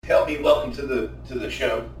help me welcome to the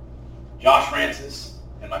show Josh Francis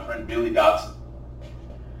and my friend Billy Dotson.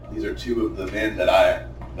 These are two of the men that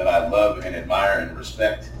I love and admire and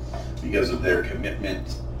respect because of their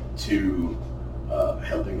commitment to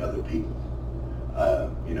helping other people.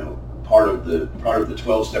 Part of the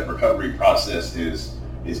 12-step recovery process is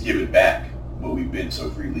giving back what we've been so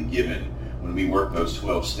freely given. When we work those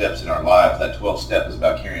 12 steps in our lives, that 12th step is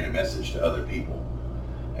about carrying a message to other people.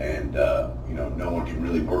 And no one can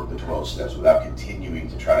really work the 12 steps without continuing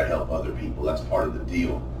to try to help other people. That's part of the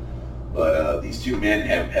deal. But these two men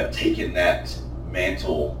have taken that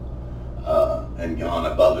mantle and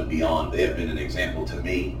gone above and beyond. They have been an example to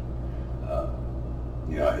me.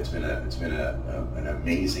 It's been an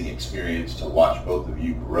amazing experience to watch both of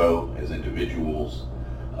you grow as individuals,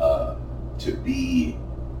 to be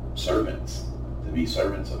servants,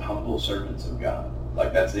 humble servants of God.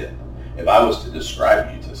 Like, that's it. If I was to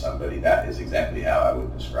describe you to somebody, that is exactly how I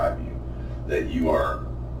would describe you. That you are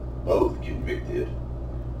both convicted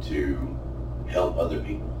to help other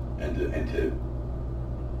people and to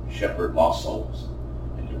shepherd lost souls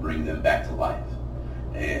and to bring them back to life.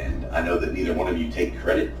 And I know that neither one of you take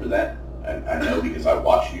credit for that. I know because I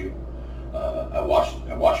watch you. I watch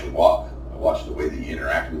your walk. I watch the way that you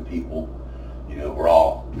interact with people. We're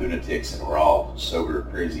all lunatics and we're all sober,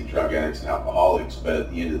 crazy drug addicts and alcoholics. But at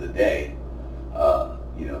the end of the day,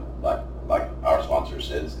 like our sponsor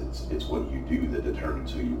says, it's what you do that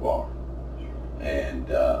determines who you are. And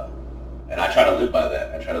I try to live by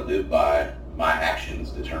that. I try to live by my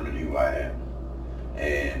actions determine who I am.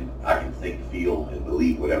 And I can think, feel, and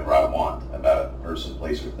believe whatever I want about a person,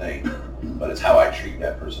 place, or thing, but it's how I treat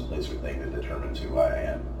that person, place, or thing that determines who I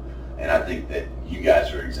am. And I think that you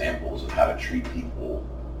guys are examples of how to treat people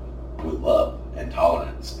with love and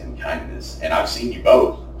tolerance and kindness. And I've seen you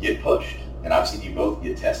both get pushed, and I've seen you both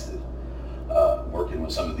get tested. Working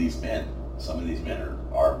with some of these men. Some of these men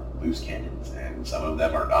are loose cannons, and some of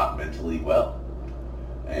them are not mentally well.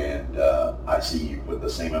 And I see you put the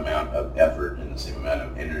same amount of effort and the same amount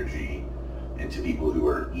of energy into people who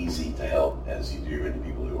are easy to help as you do into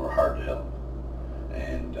people who are hard to help.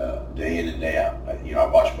 And day in and day out, I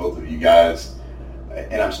watch both of you guys,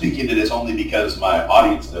 and I'm speaking to this only because my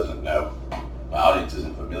audience doesn't know. My audience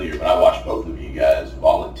isn't familiar, but I watch both of you guys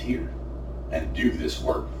volunteer and do this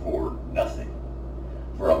work for nothing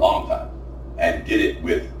for a long time, and did it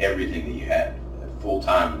with everything that you had.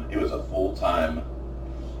 Full-time, it was a full-time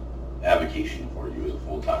avocation for you. It was a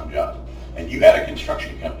full-time job. And you had a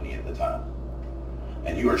construction company at the time.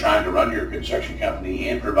 And you were trying to run your construction company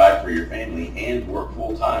and provide for your family and work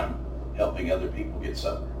full-time helping other people get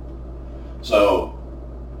sober. So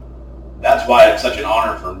that's why it's such an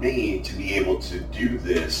honor for me to be able to do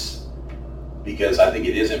this, because I think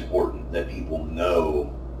it is important that people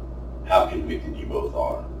know how convicted you both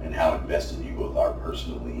are and how invested you both are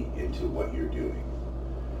personally into what you're doing.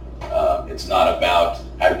 It's not about,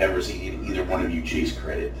 I've never seen either one of you chase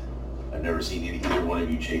credit. I've never seen either one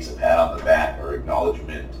of you chase a pat on the back or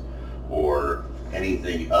acknowledgement or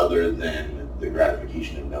anything other than the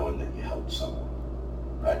gratification of knowing that you helped someone,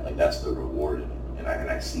 right? Like, that's the reward in it, and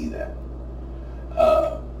I see that.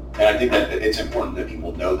 And I think that it's important that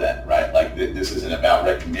people know that, right? Like, this isn't about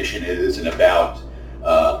recognition. It isn't about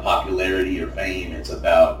popularity or fame. It's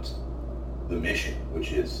about the mission,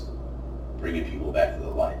 which is bringing people back to the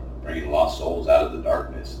light, bringing lost souls out of the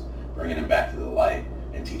darkness, bringing them back to the light,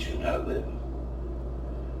 and teaching them how to live.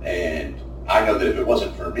 And I know that if it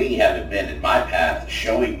wasn't for me having been in my path,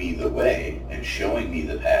 showing me the way and showing me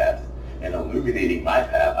the path and illuminating my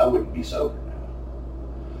path, I wouldn't be sober now.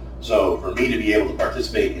 So for me to be able to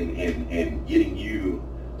participate in getting you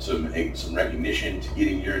some recognition, to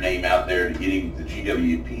getting your name out there, to getting the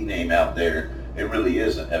GWP name out there, it really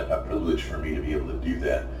is a privilege for me to be able to do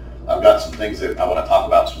that. I've got some things that I want to talk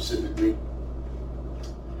about specifically.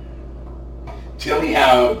 Tell me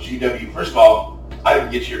how first of all, I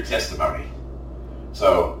didn't get your testimony.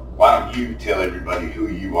 So why don't you tell everybody who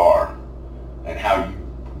you are and how you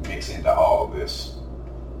mix into all of this?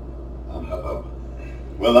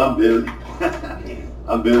 Well, I'm Billy.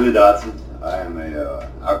 I'm Billy Dotson. I am an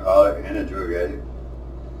alcoholic and a drug addict.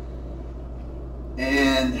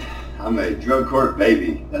 And I'm a drug court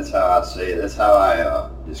baby. That's how I say it. That's how I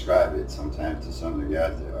describe it sometimes to some of the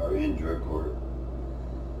guys that are in drug court.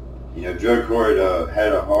 Drug court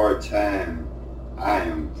had a hard time. I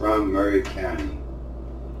am from Murray County.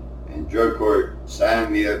 And drug court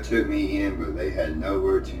signed me up, took me in, but they had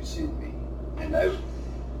nowhere to send me. And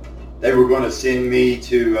they were going to send me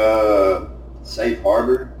to Safe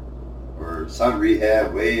Harbor or some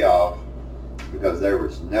rehab way off because there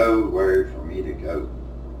was nowhere for me to go.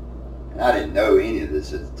 And I didn't know any of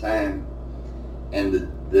this at the time. And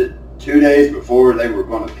the 2 days before they were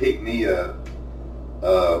going to pick me up,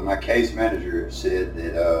 my case manager said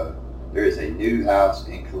that there is a new house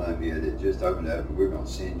in Columbia that just opened up, and we're going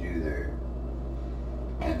to send you there.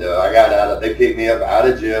 And I got out of, they picked me up out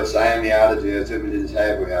of jail, signed me out of jail, took me to this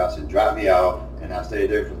halfway house and dropped me off, and I stayed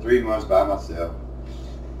there for 3 months by myself.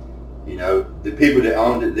 You know, the people that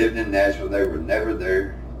owned it lived in Nashville, they were never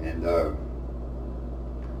there, and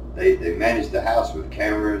they managed the house with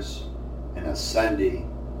cameras and a Sunday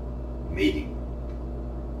meeting.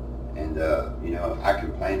 And, you know, I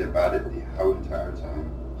complained about it the whole entire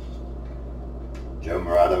time. Joe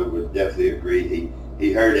Morado would definitely agree.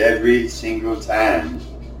 He heard every single time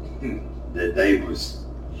that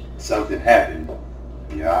something happened.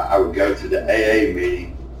 You know, I would go to the AA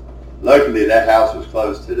meeting. Luckily, that house was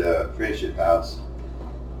close to the Friendship House.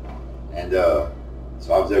 And so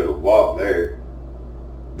I was able to walk there.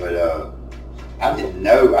 But I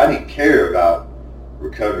didn't care about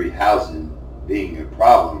recovery housing being a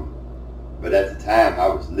problem. But at the time, I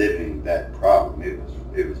was living that problem. It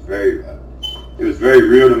was very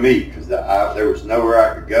real to me because there was nowhere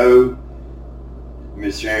I could go.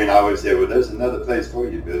 Miss Sharon always said, well, there's another place for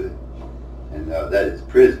you, Billy, and that is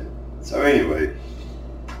prison. So anyway,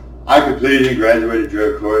 I completed and graduated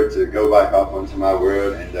drug court to go back off onto my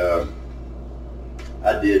world, and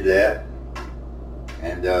I did that.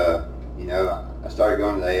 And, you know, I started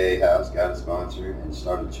going to the AA house, got a sponsor, and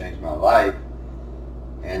started to change my life.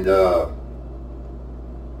 And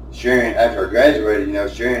Sharon, after I graduated, you know,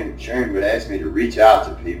 Sharon would ask me to reach out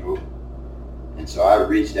to people. And so I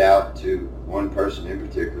reached out to one person in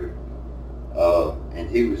particular. And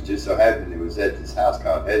he was just so happy. It was at this house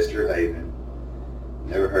called Esther Haven.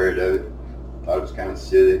 Never heard of it. Thought it was kind of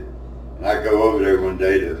silly. And I go over there one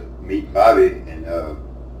day to meet Bobby, and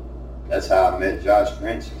that's how I met Josh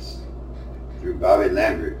Francis, through Bobby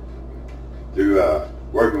Lambert, through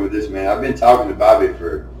working with this man. I've been talking to Bobby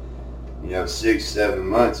for, 6-7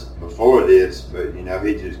 months before this, but,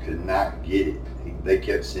 he just could not get it. They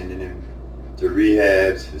kept sending him to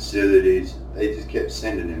rehabs, facilities. They just kept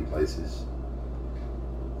sending him places.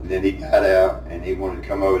 And then he got out, and he wanted to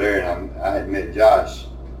come over there, and I had met Josh.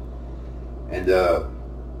 And that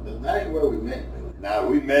ain't where we met. Now,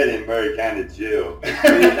 we met in Murray County Jail. we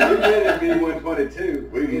met in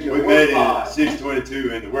B122. We met in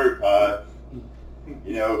 622 in the work pod.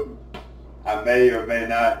 I may or may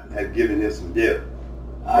not have given him some dip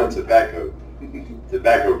or tobacco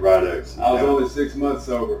products. I was only 6 months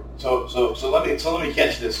sober. So let me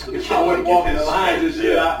catch this. I wouldn't walk in the lines and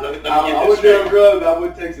shit. I would do drugs. I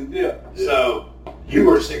would take some dip. So you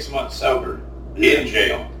were 6 months sober in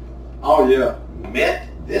jail. Oh yeah. Met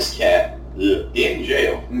this cat in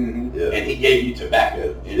jail, and he gave you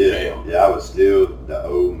tobacco in jail. Yeah, I was still the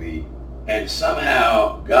old me. And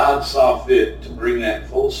somehow God saw fit to bring that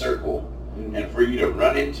full circle, and for you to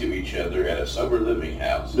run into each other at a sober living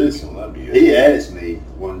house in Columbia. He asked me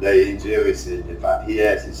one day in jail. He said,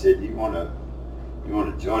 "Do you want to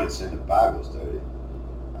join us in the Bible study?"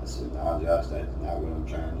 I said, "No, Josh, that's not what I'm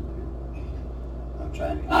trying to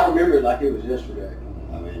do. I remember it like it was yesterday.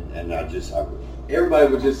 I mean, and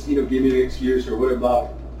everybody would just, give me an excuse or whatever.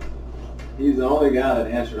 He's the only guy that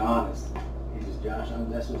answered honest. He says, "Josh,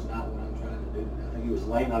 that's just not what I'm trying to do." I think he was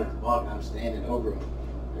laying on his bunk, and I'm standing over him.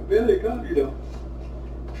 And Billy, come,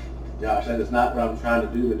 Josh, that is not what I'm trying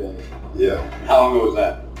to do today. Yeah. How long ago was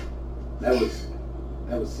that?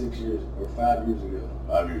 That was 6 years or 5 years ago.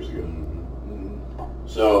 5 years ago. Mm-hmm.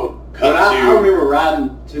 So, I remember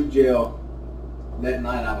riding to jail that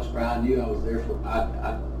night. I was crying. I was there for.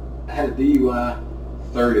 I had a DUI.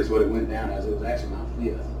 Third is what it went down as. It was actually my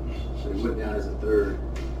fifth, but it went down as a third.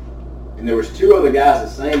 And there was two other guys the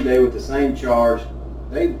same day with the same charge.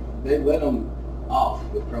 They let them off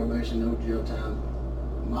with probation, no jail time.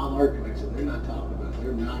 My alert committee said they're not talking about it.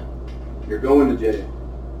 They're not. You're going to jail.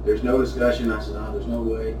 There's no discussion. I said, no, there's no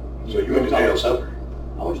way. So you went to jail sober?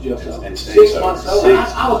 I was jail sober. And 6 months sober.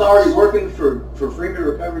 I was already working for Freeman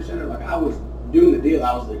Recovery Center. Like I was doing the deal.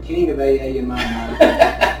 I was the king of AA in my mind.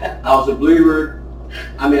 I was a believer.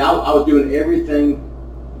 I mean, I was doing everything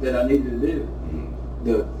that I needed to do.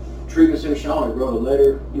 The treatment center, Sean wrote a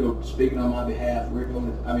letter, speaking on my behalf.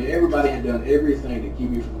 Everybody had done everything to keep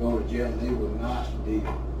me from going to jail, and they would not deal.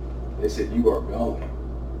 They said, "You are going."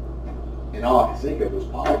 And all I could think of was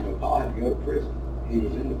Paul. Paul had to go to prison. He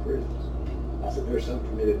was in the prisons. I said, "There's something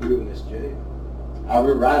for me to do in this jail." I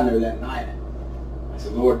remember riding there that night. I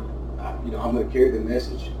said, "Lord, I'm going to carry the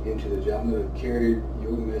message into the jail. I'm going to carry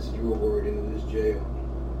your message, your word into this jail.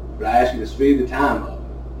 But I ask you to speed the time up."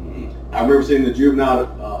 I remember seeing the juvenile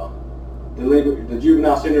the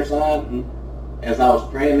juvenile center sign, as I was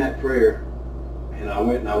praying that prayer, and I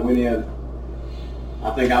went in. I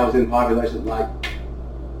think I was in population like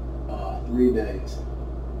 3 days,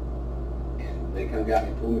 and they come got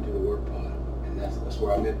me, pulled me to the work pod, and that's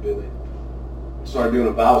where I met Billy. I started doing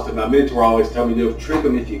a Bible study. My mentor always told me, "Do trick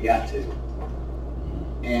them if you got to,"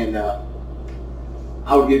 and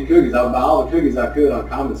I would get cookies. I would buy all the cookies I could on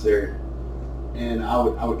commissary, and I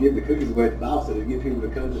would give the cookies away at the Bible study to get people to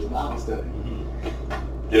come to the Bible study.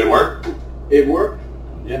 Did it work? It worked.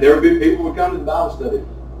 Yeah. There would be people would come to the Bible study.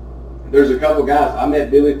 There's a couple guys. I met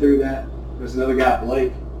Billy through that. There's another guy,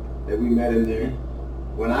 Blake, that we met in there.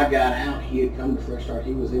 When I got out, he had come to Fresh Start.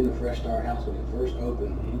 He was in the Fresh Start house when it first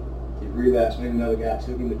opened. He relapsed. Me and another guy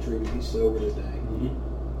took him to treatment. He's sober today.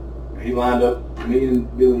 He lined up me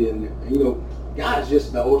and Billy in there. And, God is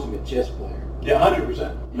just the ultimate chess player. Yeah,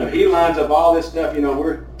 100%. He lines up all this stuff.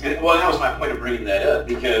 Well, that was my point of bringing that up,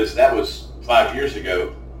 because that was 5 years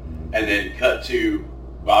ago, and then cut to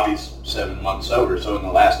Bobby's 7 months sober. So in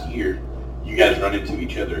the last year, you guys run into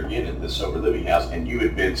each other again at this sober living house, and you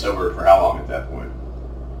had been sober for how long at that point?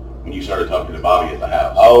 When you started talking to Bobby at the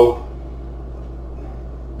house? Oh,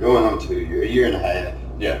 going on 2 years, a year and a half.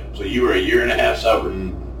 Yeah, so you were a year and a half sober.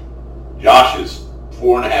 Josh is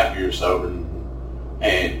 4.5 years sober.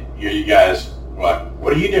 And here you guys were like,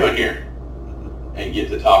 what are you doing here? And get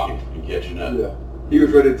to talking and catching up. Yeah. He was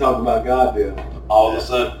ready to talk about God then. All of a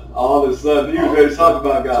sudden, he was ready to talk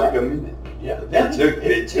about God. Took a minute. Yeah,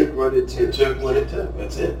 It took what it took. It took what it took.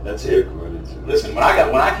 That's it. Took what it took. Listen, when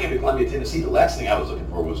I came to Columbia, Tennessee, the last thing I was looking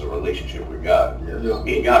for was a relationship with God. Yeah.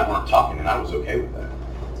 Me and God weren't talking, and I was okay with that.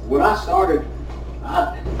 When I started,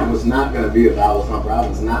 I was not going to be a Bible thumper. I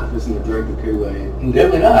was not fixing to drink the Kool-Aid.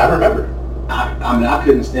 Definitely not. I remember. I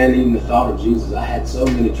couldn't stand even the thought of Jesus. I had so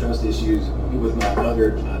many trust issues with my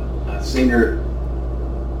mother. I seen her.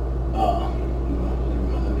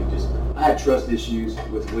 I had trust issues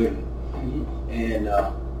with women, and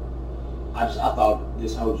I thought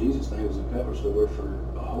this whole Jesus thing was a cover story for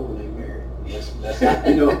a whore named Mary. That's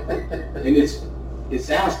and it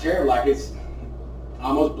sounds terrible, like it's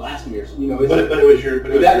almost blasphemous, But it was your.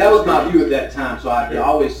 That was my view at that time, so I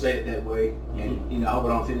always say it that way, and I hope I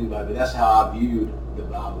don't offend anybody, but that's how I viewed the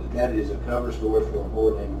Bible. That is a cover story for a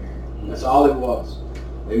whore named Mary. That's all it was.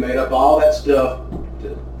 They made up all that stuff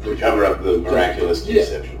to cover up the miraculous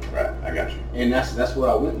deception. Right, I got you. And that's what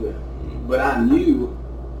I went with. But I knew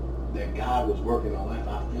that God was working in my life.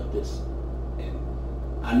 I felt this, and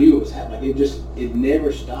I knew it was happening. It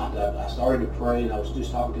never stopped. I started to pray, and I was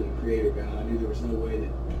just talking to the Creator God. I knew there was no way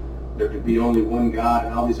that there could be only one God,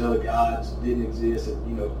 and all these other gods didn't exist.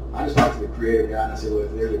 And, I just talked to the Creator God, and I said, well,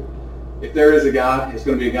 if there is a God, it's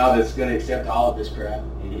going to be a God that's going to accept all of this crap.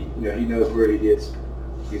 He knows where he is.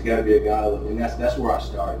 He's got to be a God, and that's where I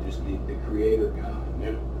started, just the Creator God.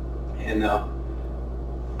 Yeah. And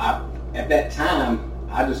at that time,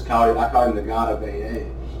 I called him the God of AA.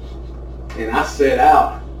 And I set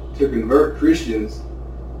out to convert Christians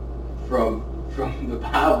from the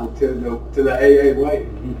Bible to the AA way.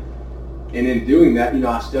 And in doing that,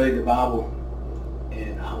 I studied the Bible,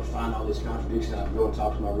 and I would find all these contradictions. I would go and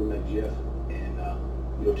talk to my roommate Jeff, and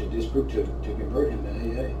to disprove to convert him to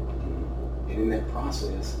AA. And in that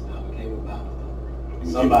process, I became a Bible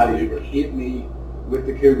thumper. Somebody hit me with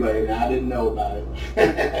the Kool-Aid, and I didn't know about it.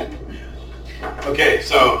 Okay,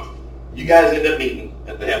 so you guys end up meeting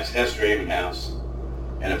at the Hester Haven house,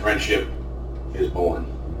 and a friendship is born.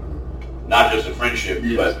 Not just a friendship,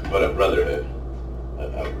 but a brotherhood.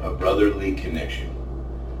 A brotherly connection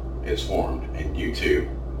is formed, and you two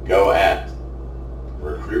go at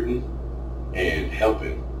recruiting and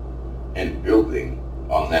helping and building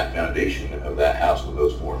on that foundation of that house with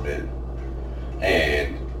those 4 men,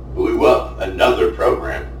 and blew up another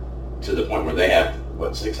program to the point where they have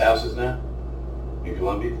 6 houses now in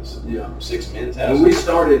Columbia? Yeah, 6 men's houses. When we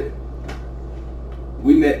started,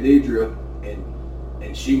 we met Deidre,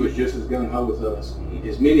 and she was just as gung-ho with us.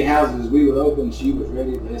 As many houses as we would open, she was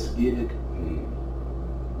ready. Let's get it.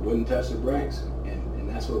 Wouldn't touch the brakes, and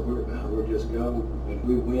that's what we're about. We're just go when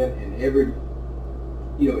we went, and every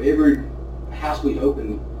house we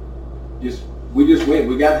opened, we just went.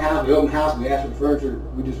 We got the house, we opened the house, we asked for furniture.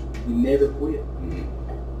 We never quit.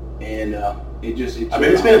 And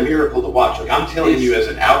it's been a miracle to watch. Like, I'm telling you, as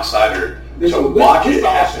an outsider, to watch it happen. This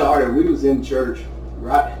all started. We was in church,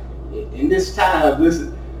 right? In this time,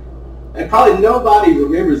 listen, and probably nobody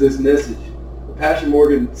remembers this message. But Pastor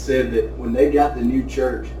Morgan said that when they got the new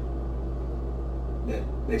church, that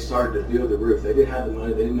they started to build the roof. They didn't have the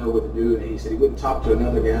money. They didn't know what to do. And he said he wouldn't talk to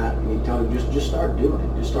another guy. And he told him, just start doing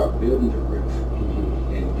it. Just start building the roof.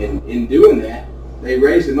 And in doing that, They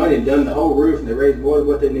raised the money and done the whole roof, and they raised more than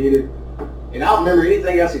what they needed. And I don't remember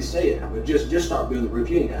anything else he said, but just start building the roof.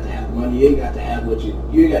 You ain't got to have the money. You ain't got to have you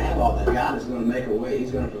ain't got to have all that. God is going to make a way.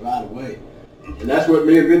 He's going to provide a way. And that's what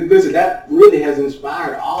me and Billy, listen, that really has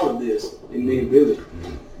inspired all of this in me and Billy.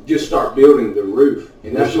 Just start building the roof.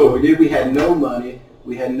 And that's what we did. We had no money.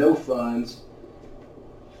 We had no funds.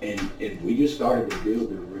 And we just started to build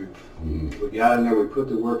the roof. We got in there. We put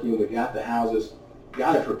the work in. We got the houses.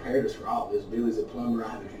 God had prepared us for all this. Billy's a plumber. I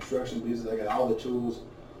have a construction business. I got all the tools.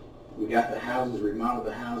 We got the houses, remodeled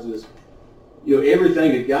the houses. You know,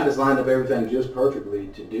 everything, that God has lined up everything just perfectly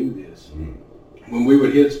to do this. When we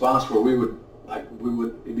would hit spots where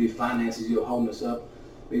it'd be finances, holding us up,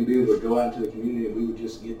 me and Billy would go out into the community and we would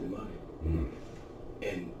just get the money.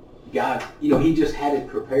 And God, he just had it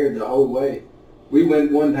prepared the whole way. We went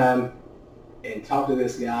one time and talked to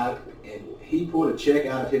this guy, and he pulled a check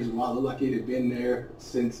out of his wallet, looked like it had been there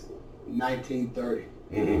since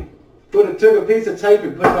 1930. Took a piece of tape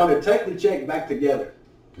and put it on it, taped the check back together.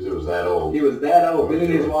 Because it was that old. It was that old. Been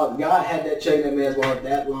in his wallet. God had that check in that man's wallet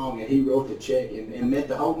that long, and he wrote the check and met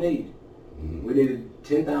the whole need. We needed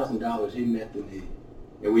 $10,000. He met the need,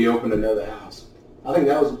 and we opened another house. I think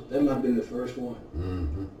that might have been the first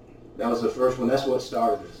one. That was the first one. That's what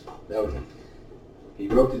started us. He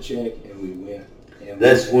wrote the check, and we went.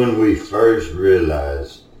 That's when we first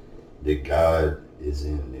realized that God is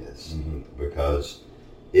in this, because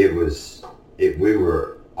we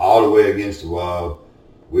were all the way against the wall.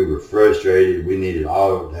 We were frustrated. We needed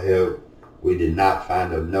all the help. We did not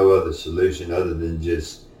find no other solution other than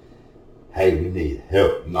just, hey, we need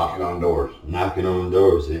help. Knocking on doors.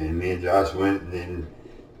 And me and Josh went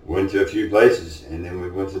to a few places, and then we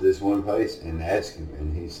went to this one place and asked him,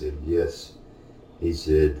 and he said, yes. He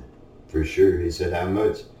said, for sure. He said, how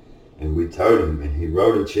much? And we told him, and he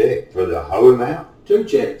wrote a check for the whole amount. 2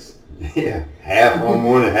 checks. Yeah, half on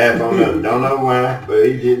one and half on the other. Don't know why, but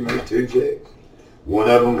he did make 2 checks. One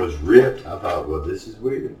of them was ripped. I thought, well, this is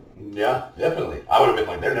weird. Yeah, definitely. I would have been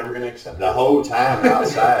like, they're never going to accept the whole time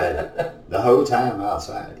outside.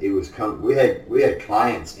 It was we had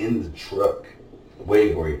clients in the truck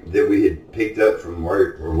waiting for you that we had picked up from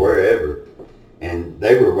work or wherever, and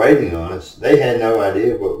they were waiting on us. They had no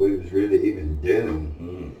idea what we was really even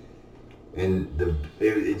doing. And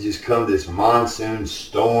it just come this monsoon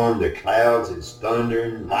storm, the clouds, it's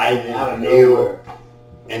thundering, lightning, out of hail. nowhere.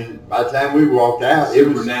 And by the time we walked out, it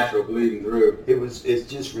was supernatural bleeding through. It's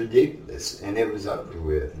just ridiculous, and it was over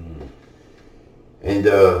with. And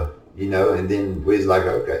and then we was like,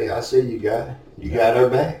 okay, I see you got our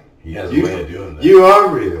back. He has a way of doing that. You are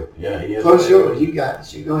real. Yeah, he has. For sure, you got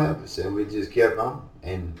us. You gonna help us, and we just kept on.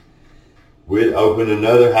 And we'd open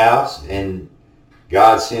another house, and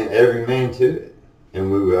God sent every man to it. And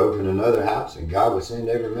we would open another house, and God would send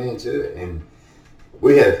every man to it. And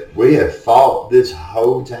we have fought this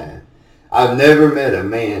whole time. I've never met a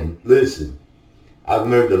man. Listen, I've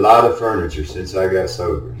moved a lot of furniture since I got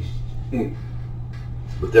sober.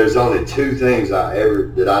 But there's only 2 things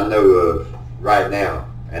that I know of right now.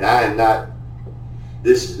 And I am not,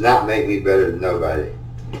 this does not make me better than nobody.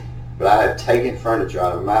 But I have taken furniture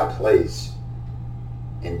out of my place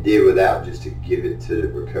and did without just to give it to the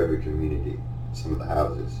recovery community, some of the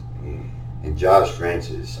houses. And Josh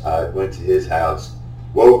Francis, I went to his house,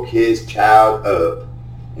 woke his child up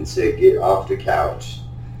and said, get off the couch.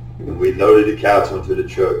 And we loaded the couch onto the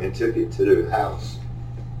truck and took it to the house.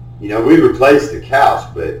 We replaced the couch,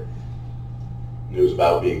 but It was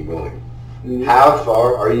about being willing. how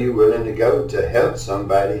far are you willing to go to help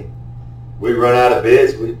somebody? We run out of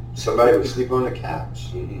beds, somebody would sleep on the couch.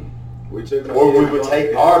 Or we would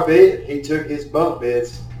take our bed, he took his bunk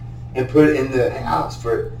beds and put it in the house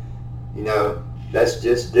for, that's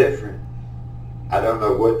just different. I don't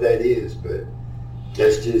know what that is, but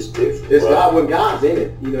that's just different. It's not when God's in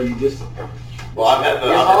it. You just. Well, I've had it's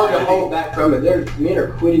hard to hold back from it. Men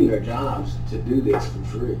are quitting their jobs to do this for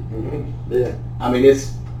free. Yeah. I mean,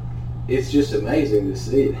 it's just amazing to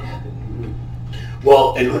see it happen.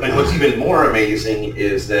 Well, and what's even more amazing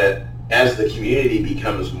is that as the community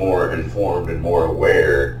becomes more informed and more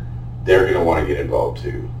aware, they're going to want to get involved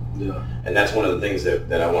too. Yeah. And that's one of the things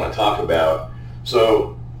that I want to talk about.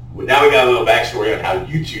 So now we got a little backstory on how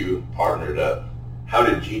you two partnered up. How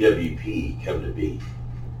did GWP come to be?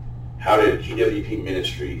 How did GWP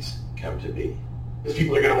Ministries come to be? Because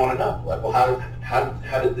people are going to want to know, like, well,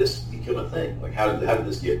 how did this become a thing? Like, how did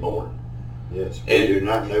this get born? Yes, we do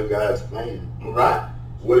not know God's plan. Right.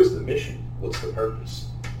 What is the mission? What's the purpose?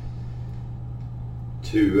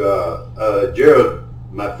 To Gerald,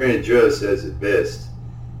 my friend Gerald says it best.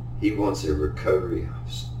 He wants a recovery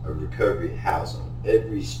house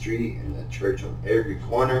every street and a church on every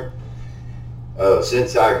corner.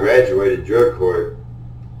 Since I graduated drug court,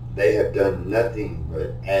 they have done nothing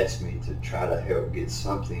but ask me to try to help get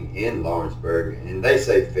something in Lawrenceburg. And they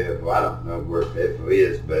say Fayetteville. I don't know where Fayetteville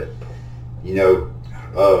is, but,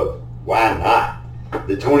 why not?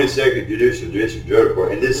 The 22nd Judicial District Drug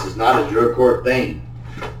Court, and this is not a drug court thing,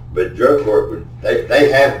 but drug court, they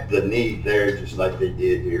have the need there just like they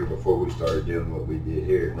did here before we started doing what we did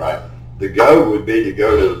here. Right. The goal would be to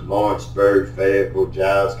go to Lawrenceburg, Fayetteville,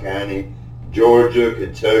 Giles County, Georgia,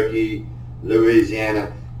 Kentucky,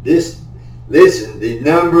 Louisiana. Listen, the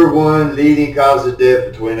number one leading cause of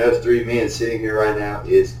death between us three men sitting here right now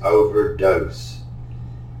is overdose.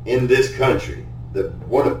 In this country, the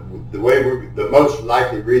most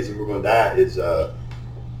likely reason we're going to die is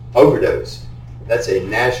overdose. That's a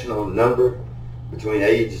national number between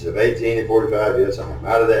ages of 18 and 45. Yes, I'm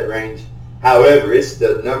out of that range. However, it's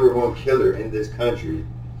the number one killer in this country,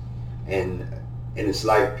 and it's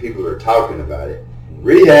like people are talking about it.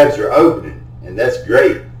 Rehabs are opening, and that's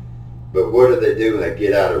great. But what do they do when they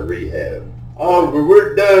get out of rehab? Oh,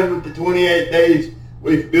 we're done with the 28 days.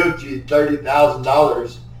 We've built you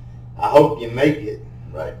 $30,000. I hope you make it.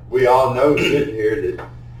 Right. We all know sitting here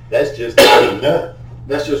that's just not enough.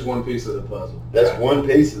 That's just one piece of the puzzle. That's one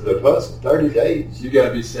piece of the puzzle. 30 days. You got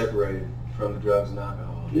to be separated from the drugs and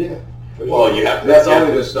alcohol. Yeah. Well, you have to. That's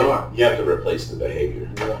only the start. You have to replace the behavior,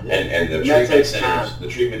 Yeah. and the And that treatment takes centers. time. The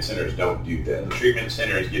treatment centers don't do that. The treatment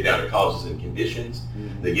centers get down to causes and conditions.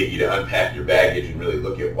 They get you to unpack your baggage and really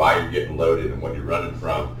look at why you're getting loaded and what you're running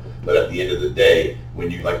from. But at the end of the day,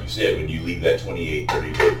 when you, like you said, when you leave that 28,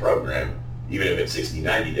 30-day program, even if it's 60,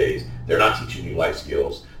 90 days, they're not teaching you life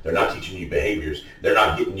skills. They're not teaching you behaviors. They're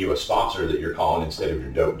not getting you a sponsor that you're calling instead of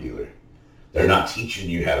your dope dealer. They're not teaching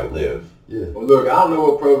you how to live. Yeah. Well, look, I don't know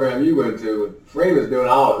what program you went to, but Freeman's doing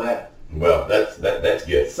all of that. Well, that's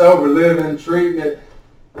good. Sober living, treatment.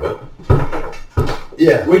 Well,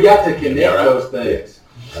 Yeah. We got to connect Yeah, right. those things.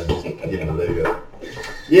 I just give them a leg up.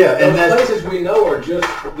 Yeah, and Those that's places we know are just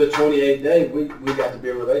the 28 days. We got to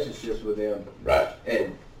build relationships with them right.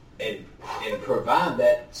 and provide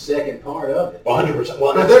that second part of it. 100%.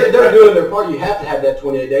 Well, Because that's they're it. doing their part. You have to have that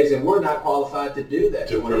 28 days, and we're not qualified to do that.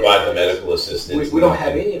 To 28 provide the days. medical assistance. We don't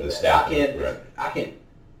have any of the that. staff. I can't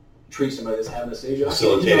treat somebody that's having a seizure.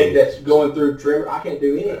 Facilitating. That's going through tremor. I can't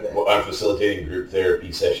do any of that. Well, I'm facilitating group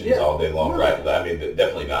therapy sessions Yeah. all day long, Right. right? I mean,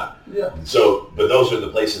 definitely not. Yeah. So, but those are the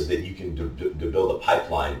places that you can to build a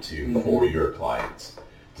pipeline to for your clients,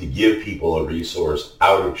 to give people a resource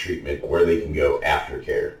out of treatment where they can go after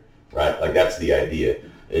care, right? Like that's the idea,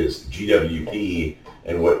 is GWP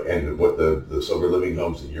and what the sober living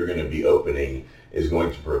homes that you're going to be opening is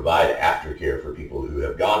going to provide aftercare for people who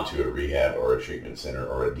have gone to a rehab or a treatment center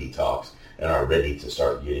or a detox and are ready to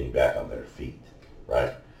start getting back on their feet,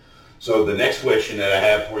 right? So the next question that I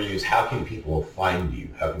have for you is, how can people find you?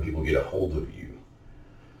 How can people get a hold of you?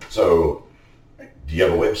 So, do you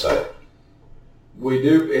have a website? We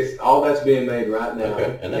do. It's all that's being made right now.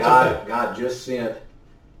 Okay, and that's okay. God just sent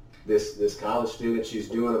this college student. She's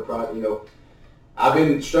doing a project. I've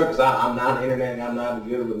been instructed. I'm not internet. I'm not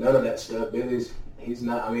good with none of that stuff. He's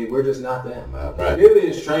not. I mean, we're just not them. Right. Billy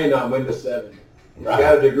is trained on Windows 7. He's Right.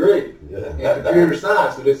 got a degree Yeah. in computer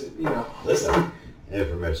science, but it's Listen,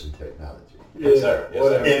 Information technology. yes, sir. Yes,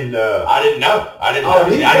 whatever. sir. And I didn't know. I didn't Oh, know.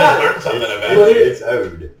 he's See, I got just it. learned something about Well, it. it's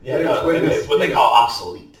owed. Yeah, it's no, Windows. it's what they call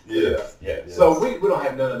obsolete. Yeah. Yeah. So we don't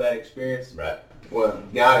have none of that experience. Right. Well,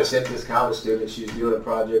 God has sent this college student. She's doing a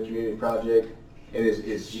project, community project, and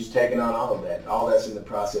she's taking on all of that. All that's in the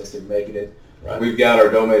process of making it. Right. We've got our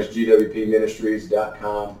domain,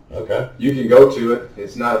 GWPministries.com. Okay. You can go to it.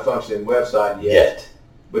 It's not a functioning website yet,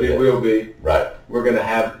 but it Yeah. will be. Right. We're going to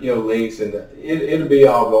have links, and it'll be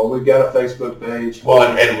all going. We've got a Facebook page. Well,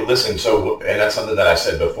 and listen, and that's something that I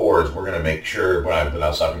said before, is we're going to make sure, when I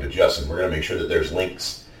was talking to Justin, we're going to make sure that there's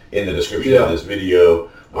links in the description Yeah. of this video.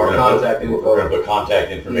 Our contact info. We're going to put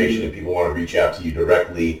contact information if people want to reach out to you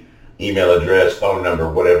directly, email address, phone number,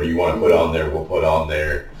 whatever you want to put on there, we'll put on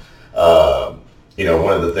there.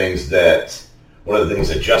 One of the things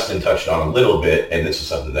that Justin touched on a little bit, and this is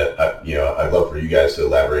something that I'd love for you guys to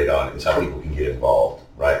elaborate on, is how people can get involved,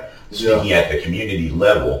 right? Speaking at the community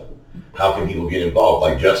level, how can people get involved?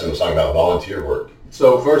 Like Justin was talking about volunteer work.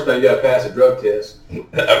 So first thing, you got to pass a drug test.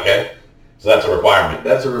 Okay, so that's a requirement.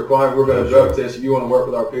 That's a requirement. We're going to drug test. If you want to work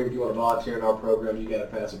with our people, if you want to volunteer in our program, you got to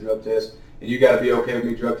pass a drug test. And you got to be okay with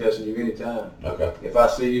me drug testing you anytime. Okay. If I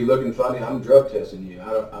see you looking funny, I'm drug testing you.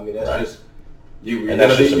 That's Right. just You're And going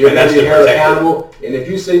that's to just be and that's to held protect it. accountable. And if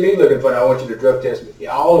you see me looking for it, I want you to drug test me.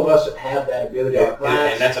 All of us have that ability. Our And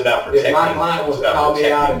clients, that's about protecting. if my client wants to call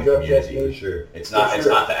me out and drug test me, Sure. It's not. For It's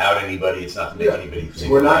sure. not to out anybody. It's not to make anybody.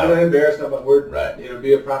 we're not going to embarrass nobody. Right. It'll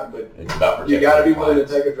be a problem, but It's about protecting. you got to be your willing to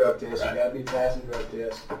clients. take a drug test. Right. You got to be passing drug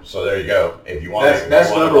tests. So there you go. If you want, That's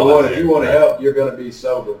number one. If you want to help, you're going to be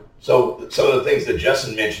sober. So some of the things that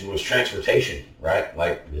Justin mentioned was transportation, right?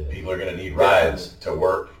 Like people are going to need rides to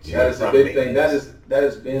work. That is a big thing. That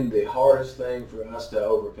has been the hardest thing for us to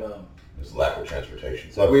overcome. Is lack of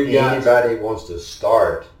transportation. So We've if got- anybody wants to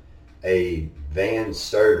start a van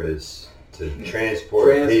service to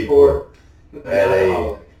transport people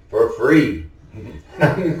for free,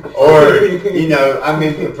 or I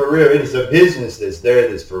mean, for real, it's a business that's there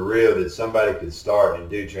that's for real that somebody could start and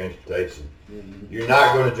do transportation. Mm-hmm. You're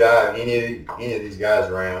not going to drive any of these guys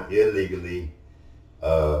around illegally.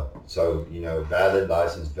 So valid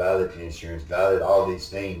license, valid insurance, valid all these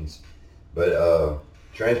things, but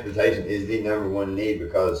transportation is the number one need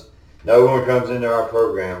because no one comes into our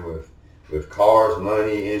program with cars,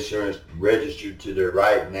 money, insurance registered to their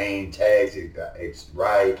right name, tags, it's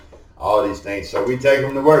right, all these things. So we take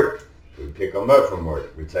them to work. We pick them up from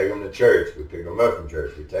work. We take them to church. We pick them up from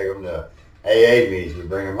church. We take them to AA meetings. We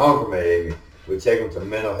bring them home from AA meetings. We take them to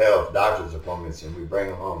mental health, doctor's appointments, and we bring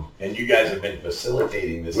them home. And you guys have been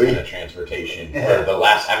facilitating this kind of transportation for the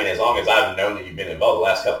last, as long as I've known that you've been involved, the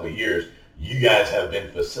last couple of years, you guys have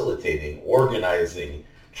been facilitating, organizing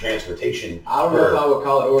transportation. I don't know if I would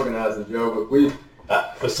call it organizing, Joe,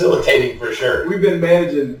 but facilitating for sure. we've been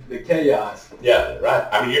managing the chaos. Yeah,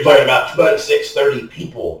 right. You're talking about 26, 30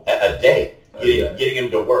 people a day, getting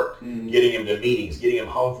them to work, getting them to meetings, getting them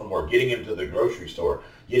home from work, getting them to the grocery store,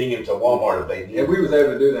 getting them to Walmart if they need. And we was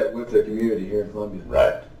able to do that with the community here in Columbia.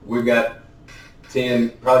 Right. We've got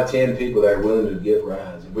probably 10 people that are willing to give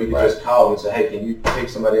rides. And we can just call them and say, hey, can you pick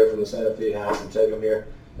somebody up from the Santa Fe house and take them here?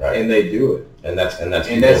 Right. And they do it. And that's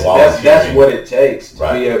that's what it takes to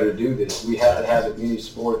Right. be able to do this. We have to have the community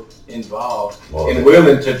support involved Well, and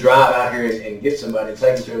willing to drive out here and get somebody and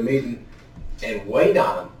take them to a meeting and wait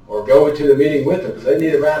on them or go into the meeting with them because they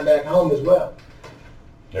need a ride back home as well.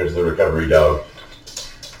 There's the recovery dog.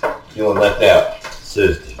 Feeling left out.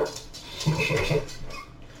 Sister.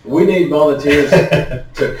 We need volunteers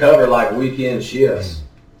to cover like weekend shifts.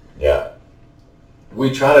 Yeah.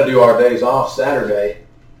 We try to do our days off Saturday,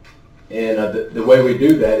 and the way we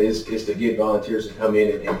do that is to get volunteers to come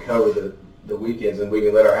in and cover the weekends, and we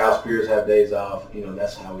can let our house peers have days off.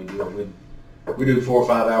 That's how we do it. We do 4 or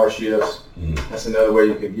 5 hour shifts. That's another way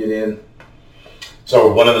you could get in.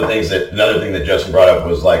 So another thing that Justin brought up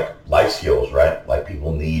was like life skills, right? Like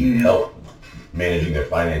people need help managing their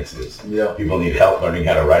finances. Yeah. People need help learning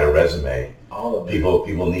how to write a resume. All of it.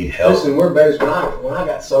 People need help. Listen, we're based. When I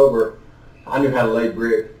got sober, I knew how to lay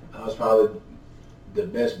brick. I was probably the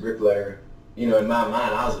best bricklayer. In my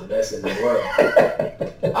mind, I was the best in the world.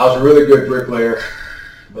 I was a really good bricklayer,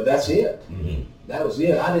 but that's it. Mm-hmm. That was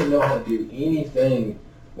it. I didn't know how to do anything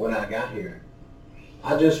when I got here.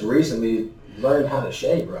 I just recently learned how to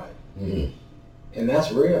shave right. Mm-hmm. And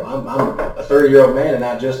that's real. I'm a 30-year-old man, and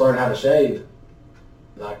I just learned how to shave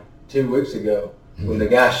like 2 weeks ago. Mm-hmm. When the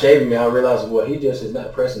guy shaving me, I realized, well, he just is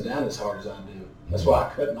not pressing down as hard as I do. That's why I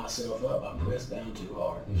cut myself up. I pressed down too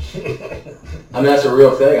hard. That's a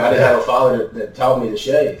real thing. I didn't have a father that taught me to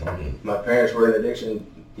shave. Mm-hmm. My parents were in addiction.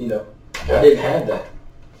 I didn't have that.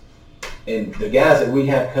 And the guys that we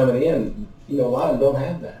have coming in, a lot of them don't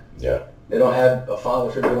have that. Yeah. They don't have a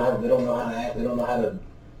father figure. They don't know how to act. They don't know how to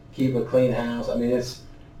keep a clean house. It's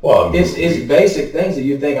basic things that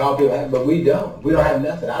you think all people have, but we don't. We don't have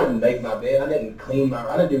nothing. I didn't make my bed. I didn't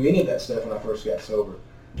didn't do any of that stuff when I first got sober.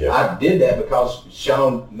 Yeah. I did that because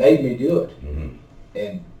Sean made me do it. Mm-hmm.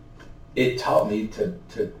 And it taught me to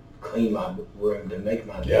clean my room, to make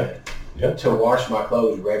my bed, to wash my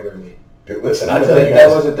clothes regularly. Dude, listen, I tell you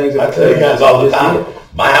guys all the time,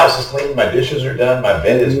 my house is clean, my dishes are done, my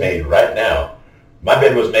bed is made right now. My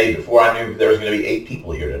bed was made before I knew there was going to be 8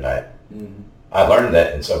 people here tonight. Mm-hmm. I learned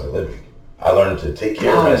that in sober living. I learned to take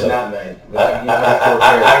care of myself. Not made.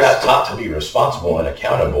 I got taught to be responsible and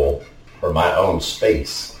accountable for my own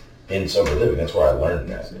space in sober living. That's where I learned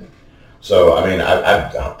that. So,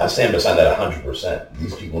 I stand beside that 100%.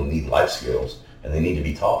 These people need life skills, and they need to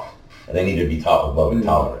be taught. And they need to be taught with love and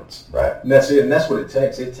tolerance, right? And that's it. And that's what it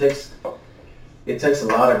takes. It takes a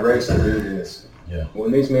lot of grace to do this. Yeah.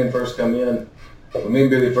 When these men first come in, when me and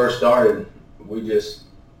Billy first started, we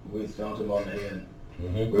thumped them on the head.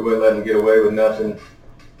 Mm-hmm. We wouldn't let them get away with nothing,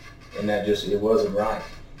 and it wasn't right.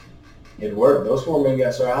 It worked. Those 4 men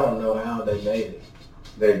got started. I don't know how they made it.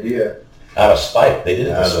 They did. Out of spite. They did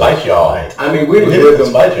it to spite y'all. I mean, we They was did it with to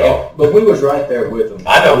them, spite y'all. but we was right there with them.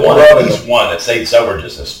 I know at least one that stayed sober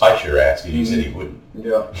just to spite your ass because you said he wouldn't.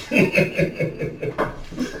 Yeah.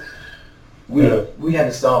 We had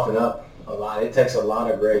to soften up a lot. It takes a lot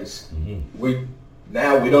of grace. Mm-hmm. We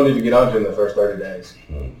don't even get onto them the first 30 days.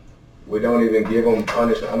 Mm-hmm. We don't even give them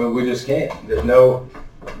punishment. I mean, we just can't.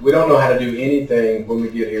 We don't know how to do anything when we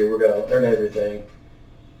get here. We're going to learn everything.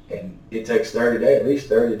 And it takes at least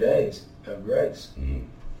 30 days of grace. Mm-hmm.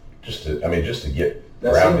 Just to get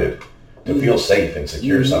That's grounded, to feel safe and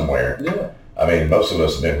secure somewhere. Yeah. I mean, most of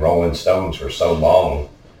us have been rolling stones for so long.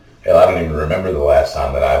 Hell, I don't even remember the last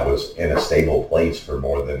time that I was in a stable place for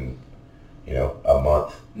more than, a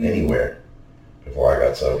month anywhere before I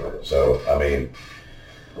got sober. So, I mean,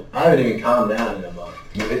 I haven't even calmed down in a month.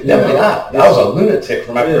 Definitely not. I was a lunatic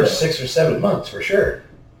for my first 6 or 7 months, for sure.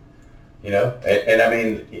 And I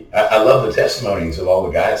mean, I love the testimonies of all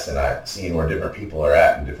the guys tonight, seeing where different people are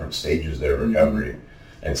at in different stages of their recovery,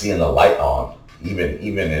 and seeing the light on, even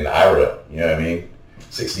in Ira, you know what I mean?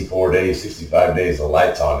 64 days, 65 days, the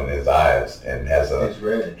light's on in his eyes, and has a... He's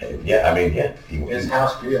ready. Yeah, I mean, yeah. His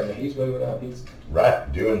house gear, I mean, he's moving up. He's right,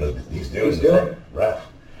 he's doing the doing thing. Right.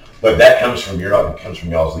 But that comes from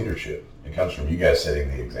y'all's leadership. It comes from you guys setting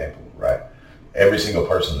the example, right? Every single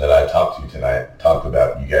person that I talked to tonight talked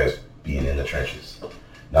about you guys being in the trenches,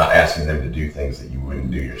 not asking them to do things that you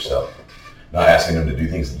wouldn't do yourself, not asking them to do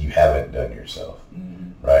things that you haven't done yourself,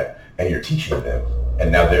 right? And you're teaching them,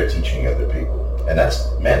 and now they're teaching other people. And that's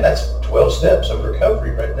 12 steps of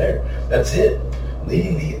recovery right there. That's it.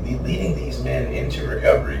 Leading these men into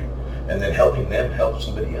recovery, and then helping them help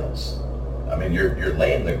somebody else. I mean, you're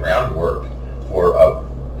laying the groundwork for a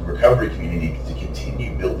recovery community to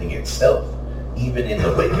continue building itself, even in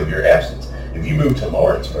the wake of your absence. If you move to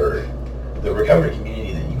Lawrenceburg, the recovery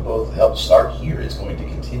community that you both helped start here is going to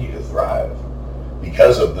continue to thrive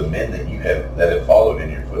because of the men that have followed in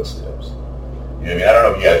your footsteps. You know what I mean? I don't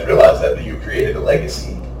know if you guys realize that, but you created a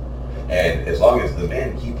legacy. And as long as the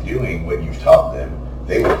men keep doing what you've taught them,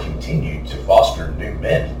 they will continue to foster new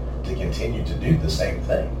men to continue to do the same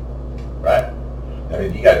thing, right? I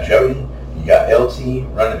mean, you got Jody, you got LT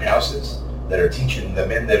running houses that are teaching the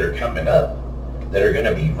men that are coming up that are going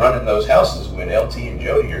to be running those houses when LT and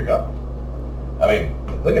Jody are gone. I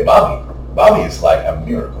mean, look at Bobby. Bobby is like a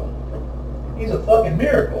miracle. He's a fucking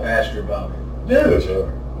miracle. Pastor Bobby.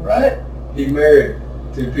 Dude, right? He married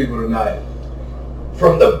 2 people tonight.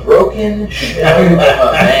 From the broken shell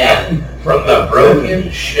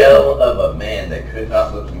of a man, that could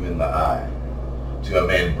not look you in the eye, to a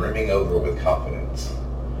man brimming over with confidence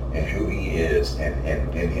in who he is and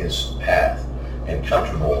in his path, and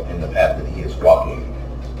comfortable in the path that he is walking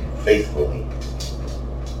faithfully.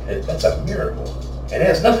 That's a miracle. And it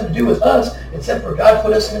has nothing to do with us, except for God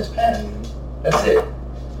put us in his path. That's it.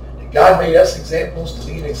 God made us examples to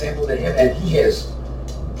be an example to him, and he has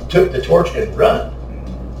took the torch and run.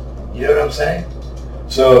 You know what I'm saying?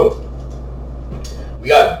 So we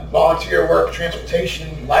got volunteer work,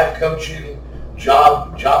 transportation, life coaching,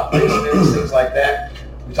 job placements, things like that.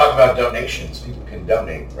 We talk about donations. People can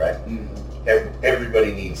donate, right?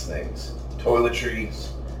 Everybody needs things.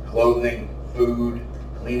 Toiletries, clothing, food,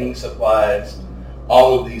 cleaning supplies.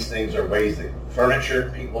 All of these things are ways that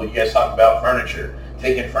furniture, you guys talk about furniture,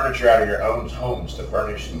 taking furniture out of your own homes to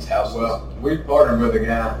furnish these houses. Well, we partnered with a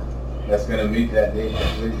guy that's going to meet that need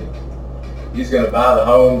completely. He's going to buy the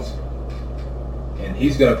homes, and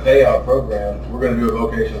he's going to pay our program. We're going to do a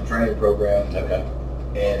vocational training program. Okay.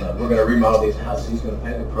 And we're going to remodel these houses. He's going to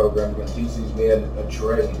pay the program. We're going to teach these men a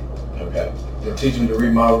trade. Okay. We're going to teach them to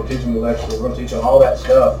remodel. We're teaching them electrical. We're going to teach them all that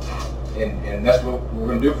stuff. And that's what we're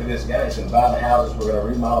going to do for this guy. He's going to buy the houses. We're going to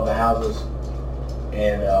remodel the houses.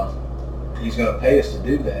 And he's going to pay us to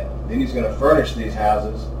do that. Then he's going to furnish these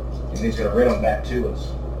houses, and he's going to rent them back to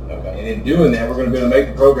us. Okay. And in doing that, we're going to be able to make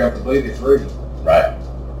the program completely free. Right.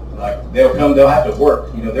 Like, they'll have to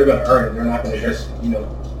work. They're going to earn it. They're not going to just,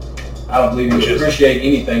 I don't believe you appreciate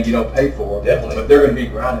anything you don't pay for. Definitely. But they're going to be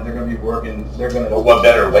grinding. They're going to be working. They're going to. Well, what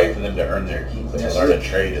better way for them to earn their keep than to learn a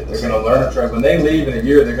trade at the They're going to learn a trade. When they leave in a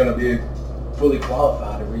year, they're going to be fully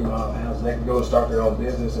qualified to remodel houses. They can go and start their own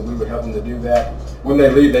business, and we would help them to do that. When they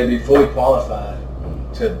leave, they'd be fully qualified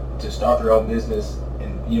to start their own business.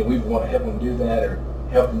 And, we would want to help them do that, or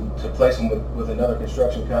help them to place them with another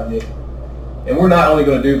construction company. And we're not only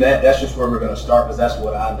going to do that, that's just where we're going to start, because that's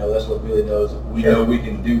what I know, that's what Billy knows. We know we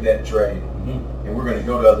can do that trade. And we're going to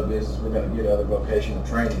go to other businesses, we're going to get other vocational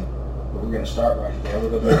training, but we're going to start right there.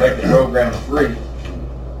 We're going to make the program free.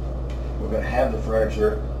 We're going to have the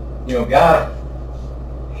furniture. God,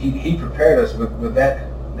 he prepared us with that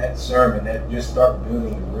that sermon, that just start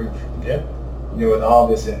building the roof. Yeah. You know, with all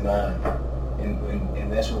this in mind,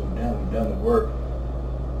 and that's what we've done. We've done the work,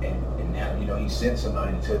 and now, you know, he sent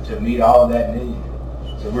somebody to meet all of that need.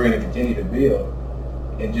 So we're going to continue to build,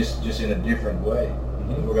 and just in a different way.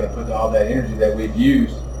 Mm-hmm. We're going to put all that energy that we've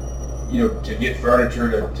used, you know, to get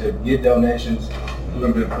furniture, to get donations. We're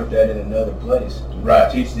going to be able to put that in another place.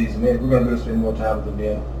 Right. Teach these men. We're going to be able to spend more time with the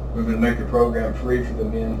men. We're going to make the program free for the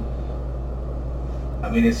men. I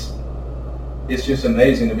mean, it's just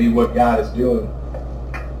amazing to me what God is doing.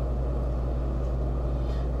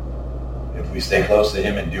 If we stay close to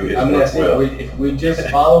Him and do His I mean, work that's well. it. If we just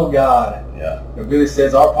follow God. Yeah. It really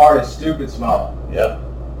says our part is stupid small. Yeah.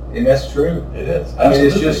 And that's true. It is. I mean,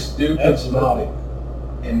 it's Absolutely. just stupid small.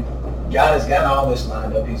 And God has got all this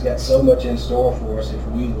lined up. He's got so much in store for us if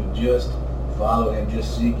we would just follow Him,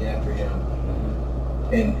 just seek after Him.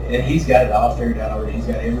 And He's got it all figured out already. He's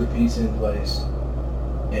got every piece in place.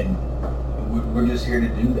 And we're just here to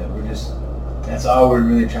do that. That's all we're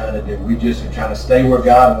really trying to do. We just are trying to stay where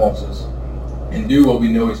God wants us and do what we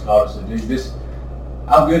know He's called us to do.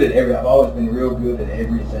 I'm good at I've always been real good at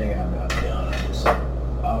everything I've done.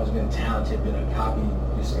 I've always been talented, been a copy,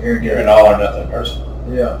 just arrogant. You're an all or nothing person.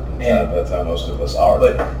 Yeah. That's how most of us are.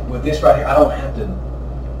 But with this right here, I don't have to,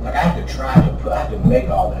 I have to try I have to make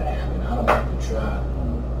all that happen. I don't have to try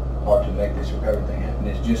hard to make this recovery thing happen.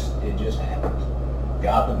 It just happens.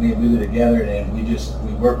 God put me and Billy together, and we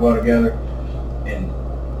work well together, and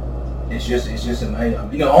it's just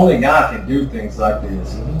amazing. You know, only God can do things like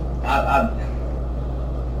this.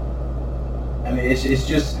 I mean, it's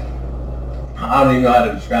just, I don't even know how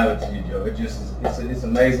to describe it to you, Joe. It's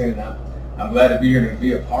amazing, and I'm glad to be here and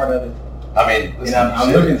be a part of it. I mean, listen, and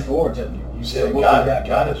I'm looking forward to it. You said God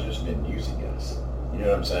has just been using us. You know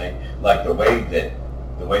what I'm saying? Like the way that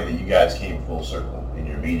you guys came full circle in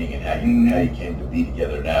your meeting, and how you came to be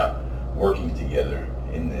together now, working together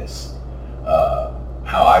in this.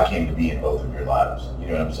 How I came to be in both of your lives. You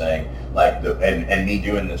know what I'm saying? Like and me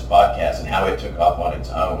doing this podcast, and how it took off on its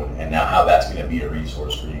own, and now how that's going to be a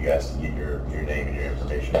resource for you guys to get your name and your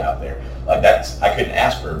information out there. Like I couldn't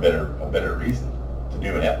ask for a better reason to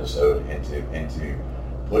do an episode and to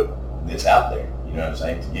put this out there. You know what I'm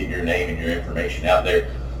saying? To get your name and your information out there.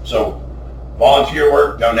 So volunteer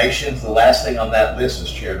work, donations. The last thing on that list is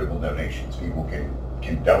charitable donations. People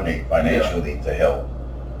can donate financially to help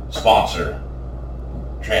sponsor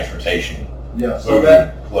transportation. Yeah. So food,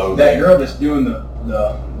 that clothing. girl that's doing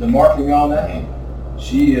the marketing on that,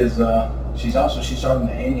 she's starting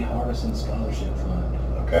the Annie Hardison Scholarship Fund.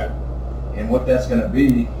 Okay. And what that's going to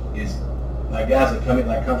be is, like, guys that come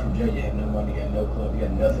from jail, you have no money, you got no club, you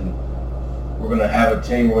got nothing. We're going to have a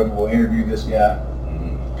team where we'll interview this guy,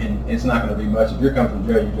 and it's not going to be much. If you're coming from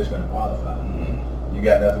jail, you're just going to qualify. You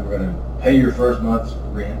got nothing. We're going to pay your first month's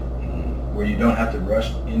rent, where you don't have to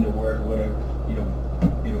rush into work or whatever.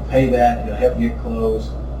 It'll pay that. It'll help get clothes,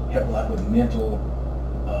 help like with mental,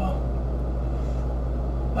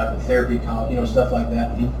 like with therapy, stuff like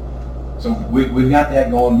that. So we've got that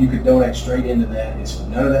going. You could donate straight into that.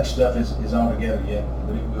 None of that stuff is all together yet,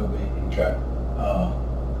 but it will be. Okay.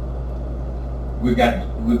 We've got a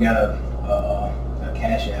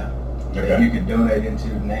cash app that you could donate into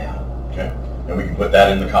now. Okay. And we can put that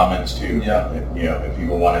in the comments too. Yeah. If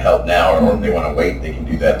people want to help now, or if they want to wait, they can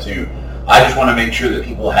do that too. I just want to make sure that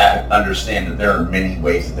people understand that there are many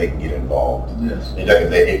ways that they can get involved. Yes.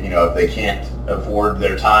 If they can't afford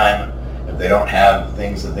their time, if they don't have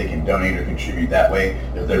things that they can donate or contribute that way,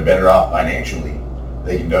 if they're better off financially,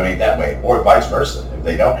 they can donate that way, or vice versa. If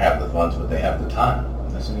they don't have the funds but they have the time,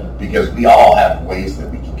 because we all have ways that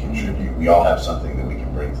we can contribute. We all have something that we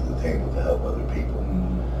can bring to the table to help other people,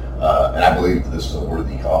 and I believe this is a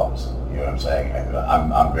worthy cause. You know what I'm saying?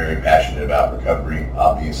 I'm very passionate about recovery,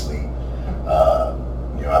 obviously.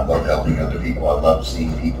 I love helping other people. I love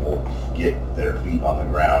seeing people get their feet on the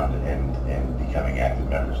ground and becoming active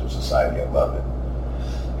members of society. I love it.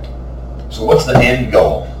 So what's the end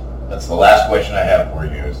goal? That's the last question I have for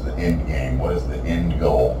you, is the end game. What is the end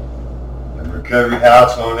goal? A recovery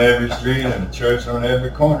house on every street and a church on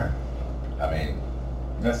every corner. I mean,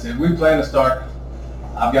 that's it. We plan to start.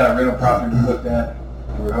 I've got a rental property we looked at.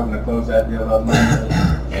 We're hoping to close that deal up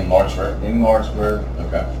Monday. in Lawrenceburg? In Lawrenceburg.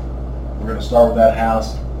 Okay. We're going to start with that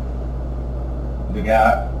house. We're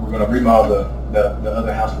going to remodel the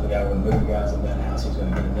other house for the guy. We're going to move the guys in that house. He's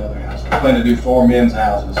going to get another house. We plan to do 4 men's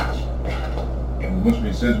houses. And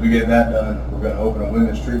as soon as we get that done, we're going to open a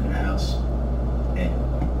women's treatment house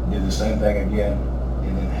and do the same thing again.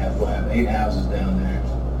 And then we'll have 8 houses down there.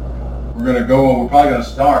 We're going to go, we're probably going to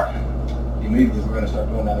start immediately. We're going to start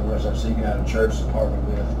doing that. We're going to start seeking out a church to partner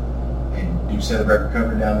with. and do Celebrate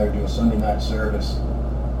Recovery down there, do a Sunday night service,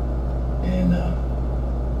 and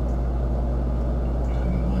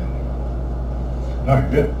No,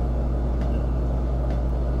 good.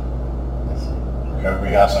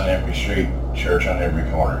 Recovery house on every street, church on every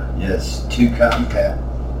corner. Yes, 2 cotton cap.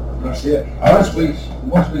 that's it.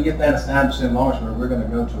 Once we get that established in Lawrenceburg, we're going to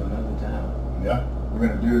go to another town. Yeah. We're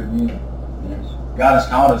going to do it again. Yes. God has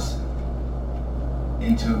called us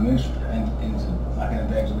into a ministry, and into like an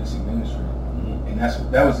evangelistic ministry, and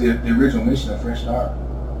that was the original mission of Fresh Start,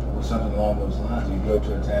 was something along those lines. You go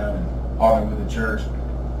to a town and partner with the church,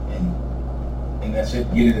 and that's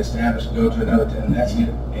it. Get it established. Go to another town, and that's it.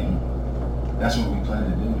 And that's what we plan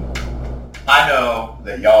to do. I know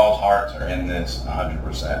that y'all's hearts are in this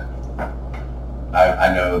 100%.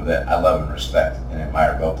 I know that I love and respect and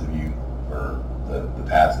admire both of you for the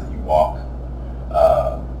paths that you walk.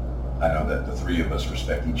 I know that the three of us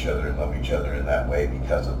respect each other and love each other in that way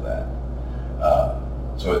because of that.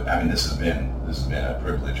 So I mean, this has been a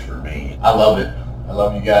privilege for me. I love it. I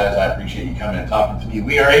love you guys. I appreciate you coming and talking to me.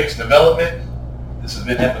 We are Aches Development. This has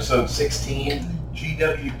been episode 16,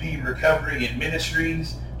 GWP Recovery and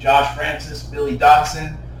Ministries. Josh Francis, Billy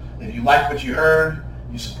Dodson. If you like what you heard,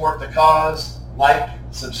 you support the cause, like,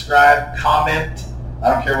 subscribe, comment.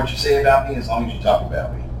 I don't care what you say about me as long as you talk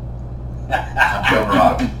about me. I'm Joe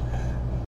Rock.